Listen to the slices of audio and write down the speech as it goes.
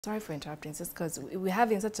Sorry for interrupting, just because we're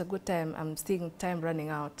having such a good time. I'm seeing time running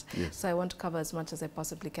out. Yes. So I want to cover as much as I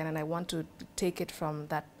possibly can, and I want to take it from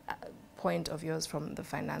that point of yours from the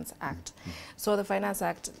Finance Act. So the Finance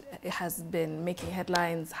Act has been making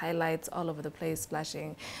headlines, highlights all over the place,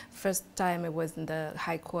 splashing. First time it was in the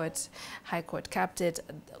High Court. High Court capped it.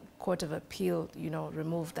 Court of Appeal,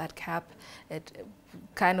 removed that cap. It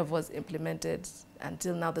kind of was implemented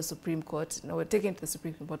until now. The Supreme Court, we're taking it to the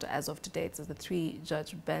Supreme Court as of today. It's a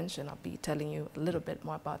 3-judge bench, and I'll be telling you a little bit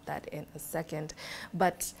more about that in a second.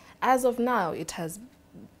 But as of now, it has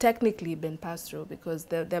technically been passed through because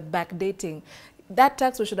they're backdating. That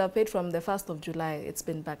tax we should have paid from the 1st of July, it's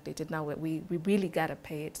been backdated now. We really gotta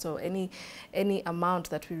pay it. So any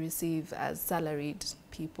amount that we receive as salaried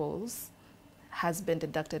peoples has been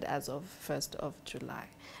deducted as of 1st of July.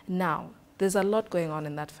 Now, there's a lot going on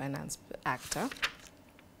in that Finance Act,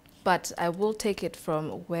 but I will take it from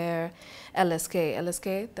where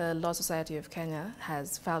LSK, the Law Society of Kenya,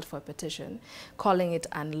 has filed for a petition calling it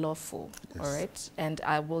unlawful. Yes. All right, and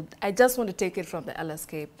I just want to take it from the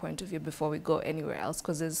LSK point of view before we go anywhere else,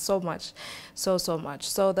 because there's so much. So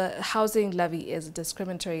the housing levy is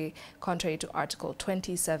discriminatory contrary to Article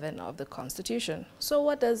 27 of the Constitution. So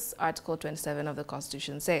what does Article 27 of the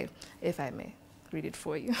Constitution say, if I may read it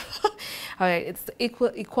for you? All right, it's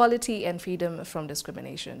equality and freedom from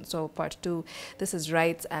discrimination. So part 2, this is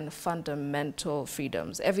rights and fundamental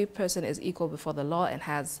freedoms. Every person is equal before the law and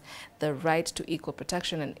has the right to equal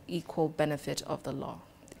protection and equal benefit of the law.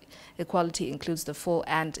 Equality includes the full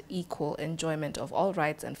and equal enjoyment of all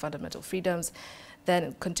rights and fundamental freedoms.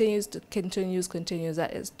 Then continues,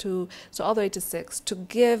 that is 2, so all the way to 6. To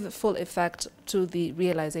give full effect to the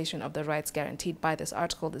realization of the rights guaranteed by this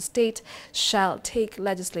article, the state shall take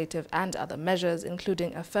legislative and other measures,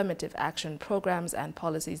 including affirmative action programs and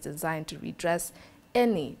policies designed to redress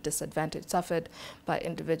any disadvantage suffered by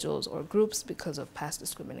individuals or groups because of past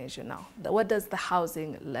discrimination. Now, what does the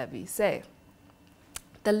housing levy say?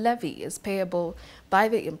 The levy is payable by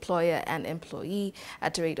the employer and employee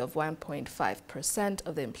at a rate of 1.5%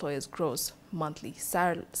 of the employer's gross monthly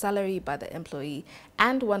salary by the employee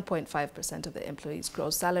and 1.5% of the employee's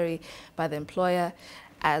gross salary by the employer,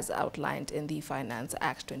 as outlined in the Finance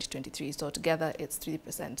Act 2023. So together it's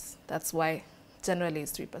 3%. That's why generally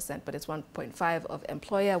it's 3%, but it's 1.5 of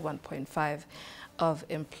employer, 1.5 of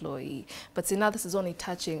employee. But see, now this is only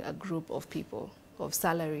touching a group of people, of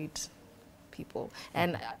salaried people.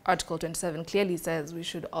 And Article 27 clearly says we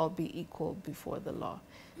should all be equal before the law.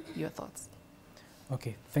 Your thoughts?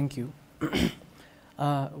 Okay, thank you.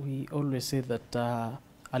 We always say that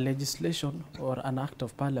a legislation or an act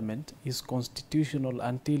of parliament is constitutional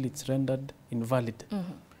until it's rendered invalid.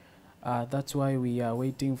 That's why we are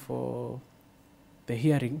waiting for the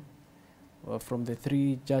hearing from the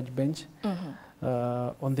 3-judge bench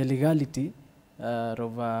on the legality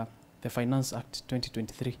of the Finance Act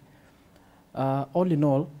 2023. All in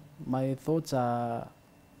all, my thoughts are,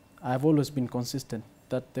 I've always been consistent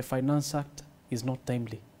that the Finance Act is not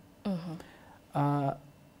timely.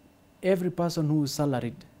 Every person who is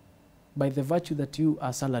salaried, by the virtue that you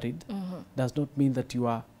are salaried, does not mean that you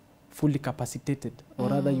are fully capacitated, or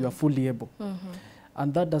rather you are fully able.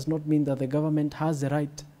 And that does not mean that the government has the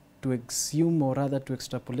right to assume or rather to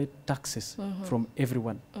extrapolate taxes from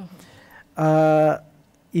everyone.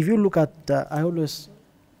 If you look at, I always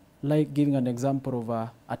like giving an example of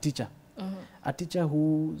a teacher. A teacher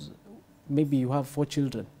who, maybe you have 4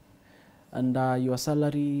 children, and your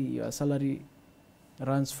salary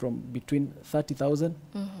runs from between 30,000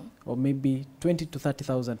 or maybe 20 to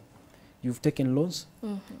 30,000. You've taken loans,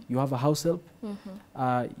 you have a house help,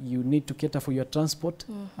 you need to cater for your transport,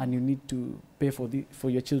 and you need to pay for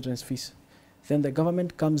your children's fees. Then the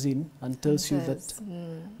government comes in and tells you that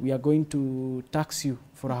we are going to tax you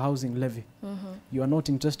for a housing levy. You are not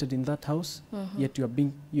interested in that house, yet you are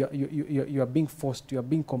being forced, you are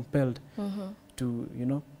being compelled to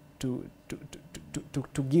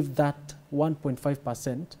to give that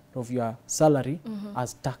 1.5% of your salary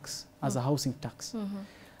as tax, as a housing tax.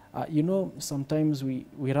 Sometimes we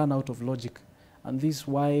run out of logic, and this is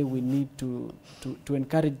why we need to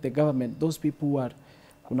encourage the government, those people who are,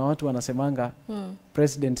 kuna watu wanasemanga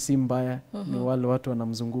president si mbaya, ni wale watu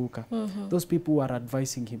wanamzunguka. Those people who are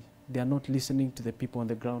advising him, they are not listening to the people on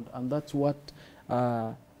the ground, and that's what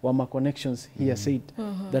Wama Connections here said,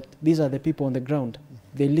 that these are the people on the ground.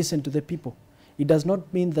 They listen to the people. It does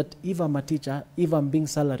not mean that if I'm a teacher, if I'm being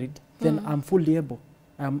salaried, then I'm fully able.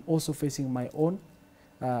 I'm also facing my own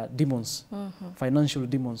demons, financial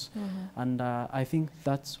demons. And I think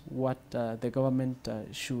that's what the government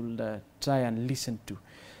should try and listen to.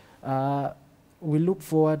 we look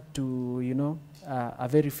forward to, you know, a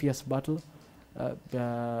very fierce battle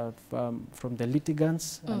from the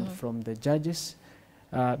litigants and from the judges,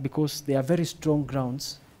 because there are very strong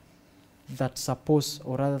grounds that suppose,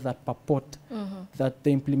 or rather that purport, that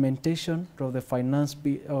the implementation of the Finance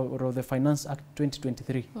Act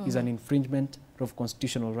 2023 is an infringement of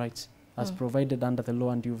constitutional rights as provided under the law,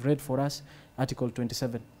 and you've read for us Article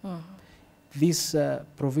 27. This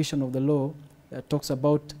provision of the law talks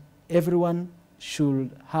about everyone should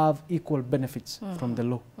have equal benefits from the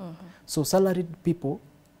law. So salaried people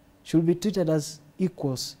should be treated as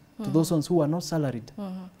equals to those ones who are not salaried.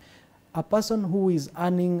 A person who is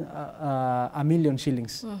earning a million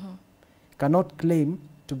shillings cannot claim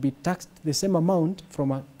to be taxed the same amount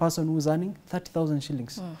from a person who is earning 30,000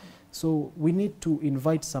 shillings. So we need to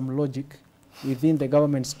invite some logic within the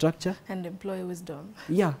government structure. And employ wisdom.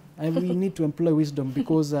 Yeah, and we need to employ wisdom,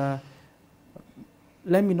 because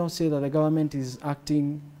let me not say that the government is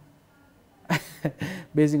acting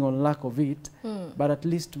basing on lack of it, but at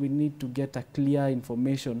least we need to get a clear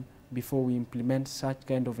information before we implement such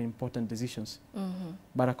kind of important decisions.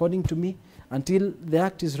 But according to me, until the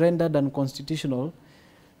act is rendered unconstitutional,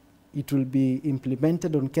 it will be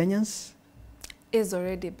implemented on Kenyans. Is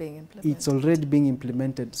already being implemented. It's already being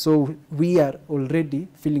implemented. So we are already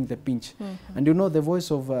feeling the pinch. And you know, the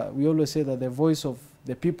voice of, we always say that the voice of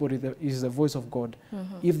the people is the voice of God.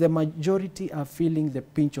 If the majority are feeling the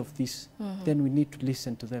pinch of this, then we need to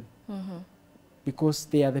listen to them. Because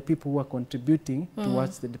they are the people who are contributing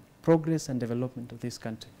towards the progress and development of this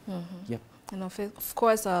country. Yep. And of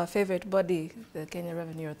course, our favorite body, the Kenya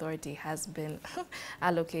Revenue Authority, has been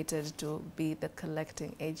allocated to be the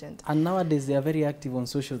collecting agent. And nowadays, they are very active on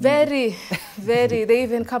social media. Very, very. They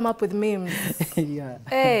even come up with memes. Yeah.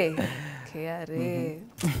 Hey, Kiare.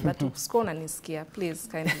 But skona nisikia, please,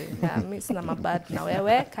 kindly. Miss Namabad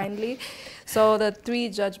Nawewe, kindly. So the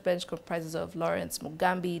 3-judge bench comprises of Lawrence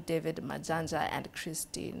Mugambi, David Majanja, and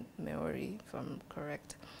Christine Meori, if I'm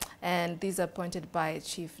correct. And these are appointed by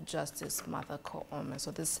Chief Justice Martha Koome.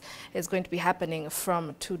 So this is going to be happening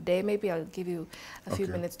from today. Maybe I'll give you a few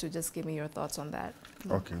minutes to just give me your thoughts on that.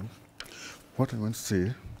 Okay. What I want to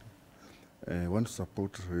say, I want to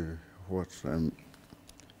support what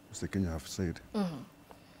Mr. Kenya have said,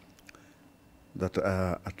 that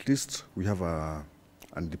at least we have an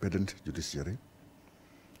independent judiciary,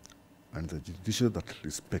 and the judiciary that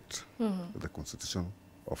respects the Constitution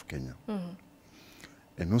of Kenya.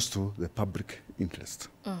 And also the public interest.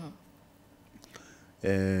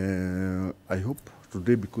 I hope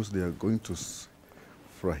today, because they are going to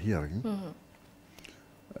for a hearing,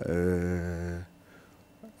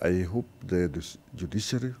 I hope the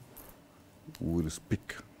judiciary will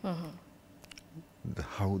speak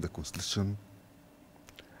how the Constitution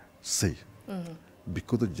say.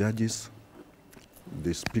 Because the judges,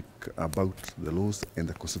 they speak about the laws and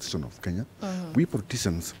the Constitution of Kenya. We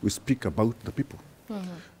politicians, we speak about the people.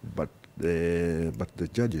 But the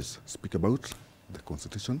judges speak about the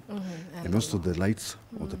Constitution and also the rights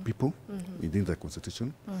of the people within the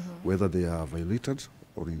Constitution, whether they are violated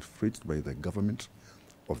or infringed by the government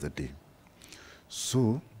of the day.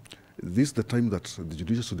 So this is the time that the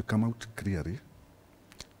judiciary should come out clearly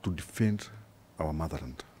to defend our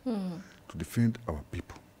motherland, to defend our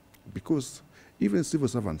people. Because even civil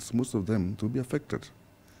servants, most of them, will be affected.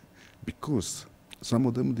 Because some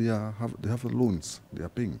of them, they have loans they are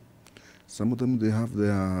paying. Some of them, they have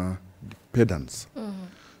their dependents.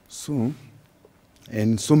 So,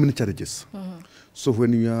 and so many charges. So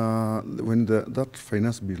when that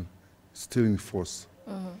finance bill is still in force,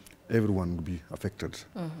 everyone will be affected.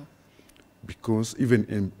 Because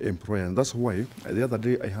even employer, and that's why the other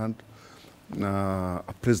day I had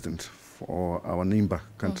a president for our neighbor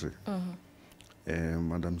country,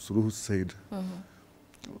 Madam Suluhu said,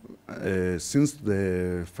 since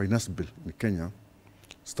the finance bill in Kenya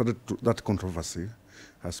started that controversy,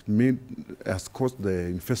 has caused the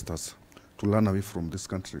investors to run away from this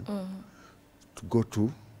country, to go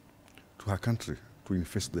to her country to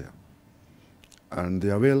invest there. And they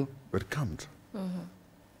are well welcomed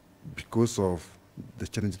because of the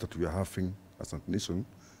challenge that we are having as a nation,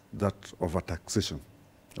 that overtaxing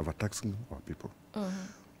our people.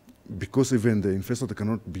 Because even the investor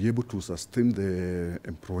cannot be able to sustain the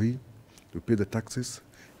employee to pay the taxes,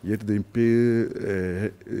 yet they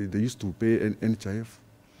used to pay NHIF,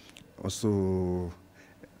 also,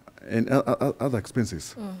 and other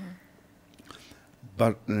expenses.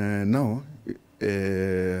 But now,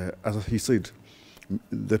 as he said,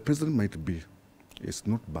 the president might be, it's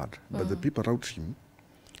not bad, but the people around him,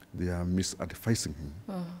 they are misadvising him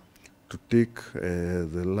to take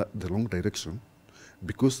the wrong direction,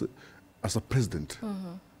 because as a president,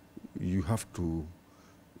 you have to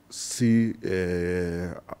see,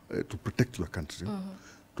 to protect your country,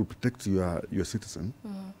 to protect your citizen,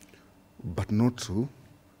 but not to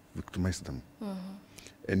victimize them.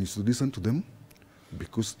 And you should listen to them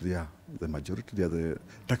because they are the majority, they are the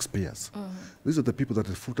taxpayers. These are the people that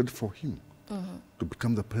have voted for him to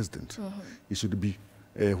become the president. He should be,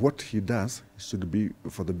 what he does should be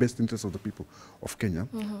for the best interest of the people of Kenya,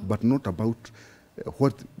 but not about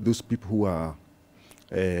what those people who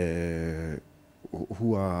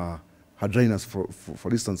are hardliners,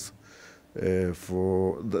 for instance,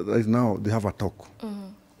 right now they have a talk,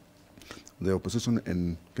 the opposition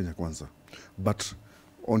and Kenya Kwanza. But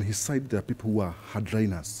on his side, there are people who are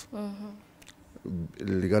hardliners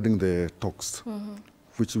regarding the talks,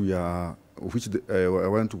 which I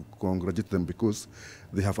want to congratulate them because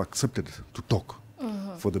they have accepted to talk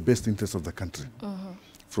for the best interest of the country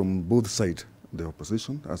from both sides, the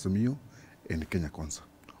opposition, Azimio, and Kenya Kwanza.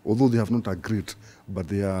 Although they have not agreed, but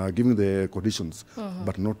they are giving the conditions,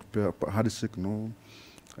 but not handshake, no,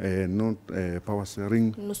 not power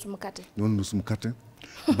sharing, no nusumukate.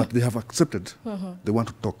 But they have accepted. They want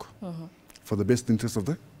to talk for the best interest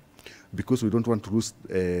of because we don't want to lose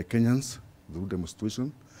Kenyans through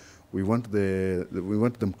demonstration. We want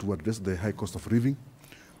them to address the high cost of living.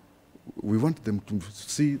 We want them to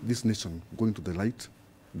see this nation going to the right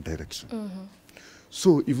direction.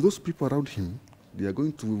 So if those people around him, they are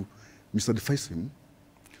going to misadvise him,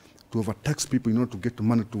 to overtax people in order to get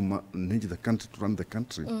money to manage the country, to run the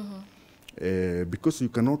country, because you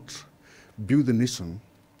cannot build the nation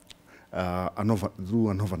through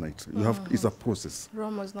an overnight. You have, it's a process.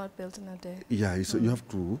 Rome was not built in a day. Yeah, you have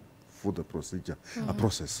to follow the procedure, a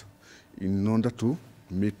process, in order to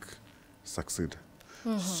make succeed.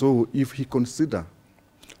 So if he consider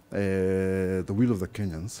the will of the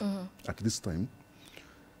Kenyans at this time,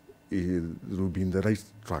 it will be in the right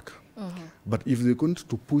track. But if they're going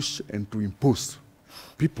to push and to impose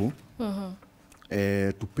people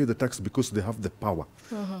to pay the tax because they have the power,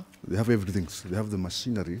 they have everything, they have the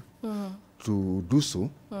machinery to do so,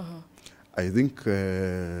 I think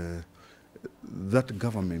that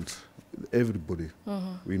government, everybody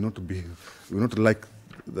will not like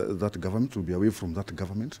that government, will be away from that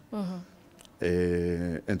government,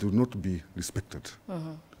 and will not be respected.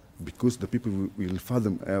 Because the people will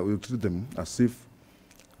treat them as if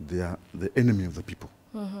they are the enemy of the people.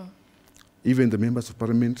 Even the members of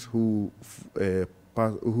parliament who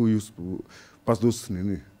used to pass those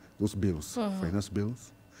bills, finance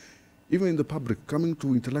bills, even in the public, coming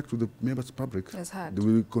to interact with the members of public, they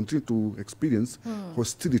will continue to experience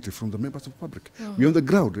hostility from the members of public. We're on the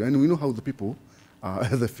ground, and we know how the people,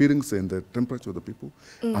 the feelings and the temperature of the people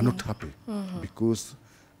are not happy because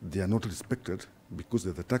they are not respected, because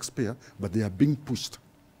they're the taxpayer, but they are being pushed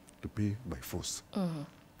to pay by force,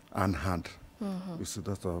 unheard. You see,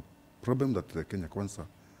 that's a problem that the Kenya Kwanza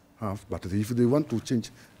have, but if they want to change,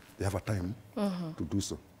 they have a time to do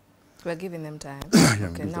so. We're giving them time. Yeah,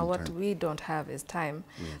 okay, now what we don't have is time.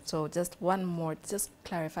 So just one more, just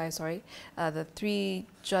clarify, sorry, the three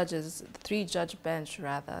judge bench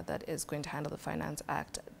rather, that is going to handle the Finance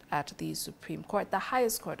Act at the Supreme Court. The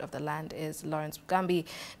highest court of the land is Lawrence Mugambi,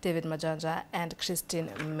 David Majanja, and Christine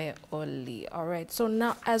Meoli. All right, so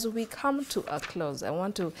now as we come to a close, I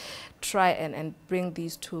want to try and bring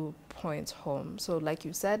these 2 points home. So like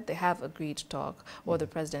you said, they have agreed to talk, or the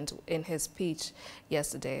president in his speech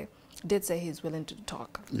yesterday did say he's willing to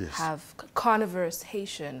talk, have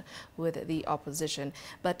conversation with the opposition,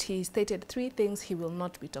 but he stated 3 things he will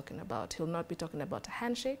not be talking about. He'll not be talking about a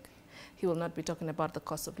handshake. He will not be talking about the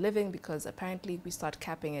cost of living, because apparently we start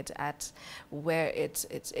capping it at where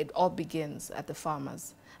it all begins, at the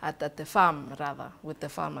farmers, at the farm rather, with the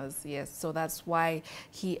farmers, yes. So that's why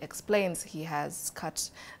he explains he has cut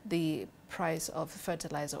the price of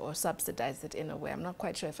fertilizer, or subsidized it in a way. I'm not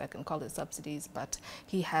quite sure if I can call it subsidies, but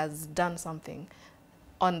he has done something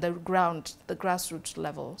on the ground, the grassroots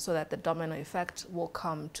level, so that the domino effect will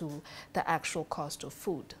come to the actual cost of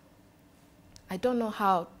food. I don't know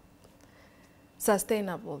how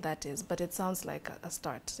sustainable that is, but it sounds like a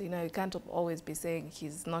start. You know, you can't always be saying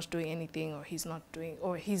he's not doing anything, or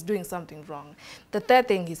he's doing something wrong. The third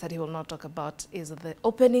thing he said he will not talk about is the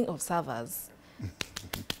opening of servers.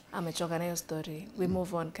 I'm a chokaneo story. We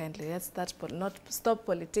move on kindly. Let's not stop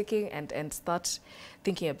politicking and start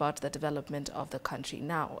thinking about the development of the country.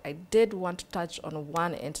 Now, I did want to touch on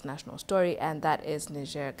one international story, and that is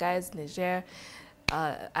Niger. Guys, Niger,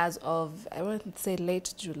 as of, I want to say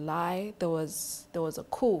late July, there was a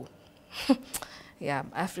coup. Yeah,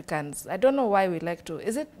 Africans. I don't know why we like to.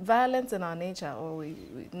 Is it violence in our nature, or we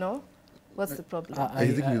no? What's the problem?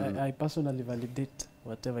 I personally validate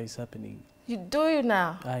whatever is happening. You do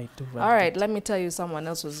now? I do validate. All right, let me tell you someone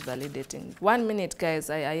else was validating. 1 minute, guys.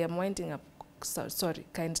 I am winding up. Sorry,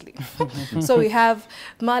 kindly. So we have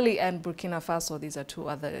Mali and Burkina Faso. These are two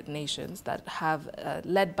other nations that have,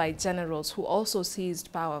 led by generals who also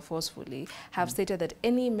seized power forcefully, have stated that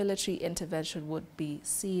any military intervention would be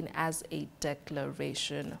seen as a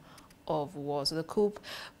declaration of war. So the coup.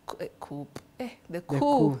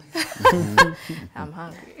 I'm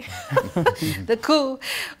hungry. The coup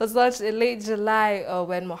was launched in late July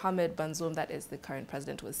when Mohamed Bazoum, that is the current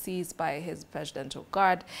president, was seized by his presidential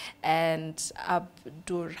guard, and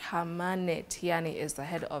Abdurrahmane Tiani is the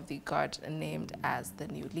head of the guard, named as the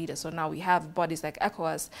new leader. So now we have bodies like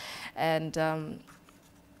ECOWAS and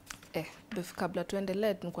kabla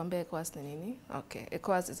tuendelee nikwambie ECOWAS ni nini? Okay,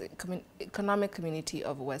 ECOWAS is an economic community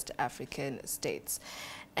of West African states,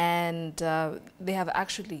 and they have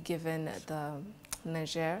actually given the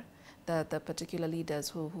Niger, the particular leaders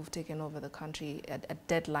who've taken over the country, a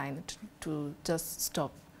deadline to just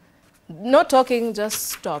stop. Not talking,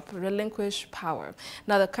 just stop, relinquish power.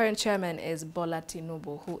 Now, the current chairman is Bola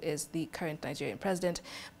Tinubu, who is the current Nigerian president,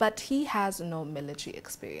 but he has no military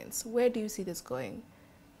experience. Where do you see this going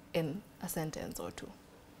in a sentence or two?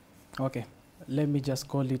 Okay, let me just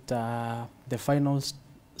call it the final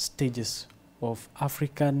stages of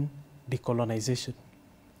African decolonization.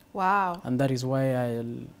 Wow. And that is why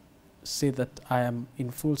I'll say that I am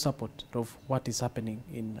in full support of what is happening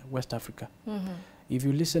in West Africa. Mm-hmm. If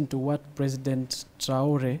you listen to what President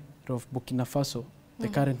Traore of Burkina Faso, the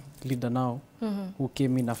current leader now, who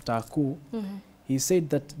came in after a coup, he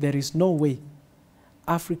said that there is no way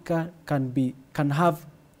Africa can have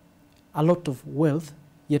a lot of wealth,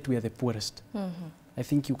 yet we are the poorest. I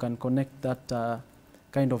think you can connect that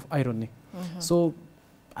kind of irony. So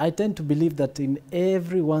I tend to believe that in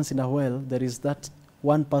every once in a while, there is that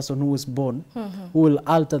one person who was born who will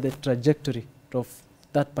alter the trajectory of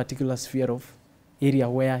that particular sphere of area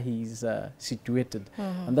where he is situated.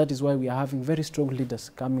 And that is why we are having very strong leaders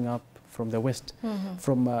coming up from the West,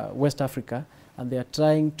 from West Africa, and they are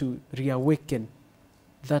trying to reawaken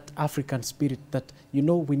that African spirit that, you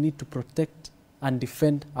know, we need to protect and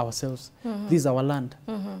defend ourselves. This is our land.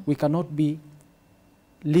 We cannot be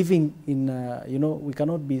living in, you know, we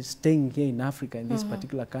cannot be staying here in Africa, in this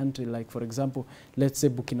particular country, like, for example, let's say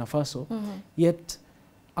Burkina Faso, yet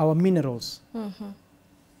our minerals,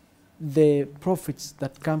 the profits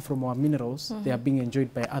that come from our minerals, they are being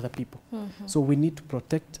enjoyed by other people. So we need to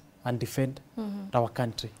protect and defend our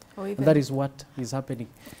country. And that is what is happening.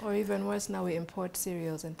 Or even worse, now we import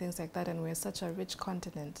cereals and things like that, and we're such a rich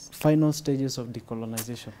continent. Final stages of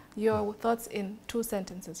decolonization. Your thoughts in 2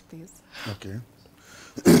 sentences, please. Okay.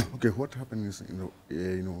 Okay, what happened is,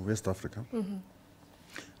 in West Africa,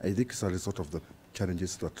 I think it's a result of the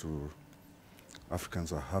challenges that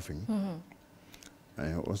Africans are having.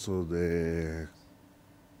 And also the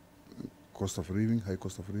cost of living, high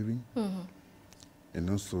cost of living, and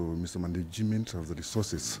also mismanagement of the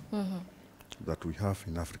resources that we have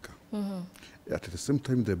in Africa. At the same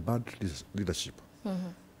time, the bad leadership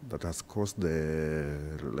that has caused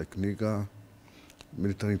the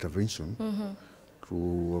military intervention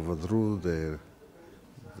to overthrow the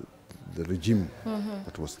regime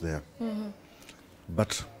that was there.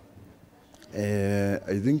 But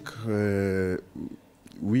I think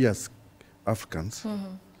we as Africans,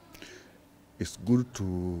 it's good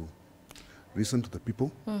to listen to the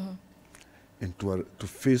people and to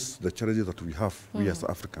face the challenges that we have, we as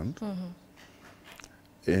Africans,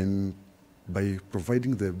 and by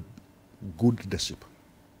providing the good leadership.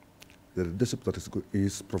 The leadership that is good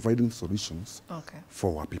is providing solutions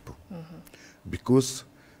for our people. Because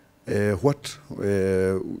what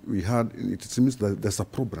we had, it seems that there's a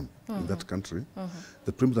problem in that country.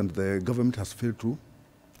 The problem that the government has failed to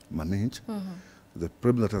manage, the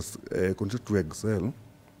problem that has continued to excel,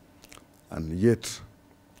 and yet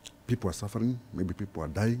people are suffering, maybe people are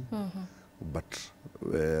dying, but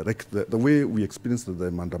like the way we experienced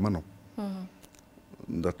the Mandamano,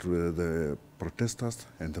 that the protesters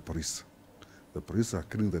and the police are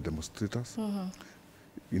killing the demonstrators.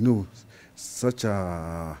 You know, such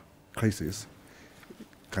a crisis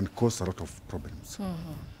can cause a lot of problems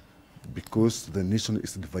because the nation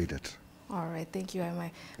is divided. All right, thank you. I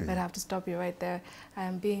might have to stop you right there. I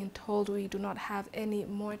am being told we do not have any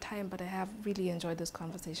more time, but I have really enjoyed this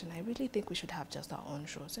conversation. I really think we should have just our own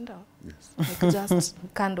shows, isn't it? Yes. Like just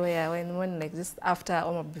when like just after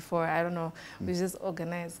or before, I don't know, we just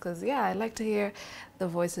organize, because yeah, I like to hear the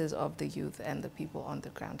voices of the youth and the people on the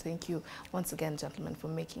ground. Thank you once again, gentlemen, for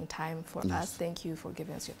making time for us. Thank you for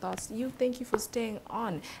giving us your thoughts. Thank you for staying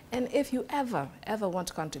on. And if you ever want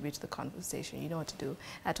to contribute to the conversation, you know what to do.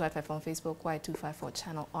 At Y254 on Facebook, Y254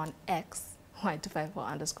 channel on X,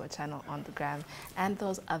 Y254_channel on the gram, and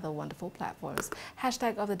those other wonderful platforms.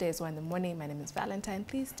 Hashtag of the day is Y in the morning. My name is Valentine.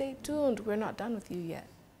 Please stay tuned. We're not done with you yet.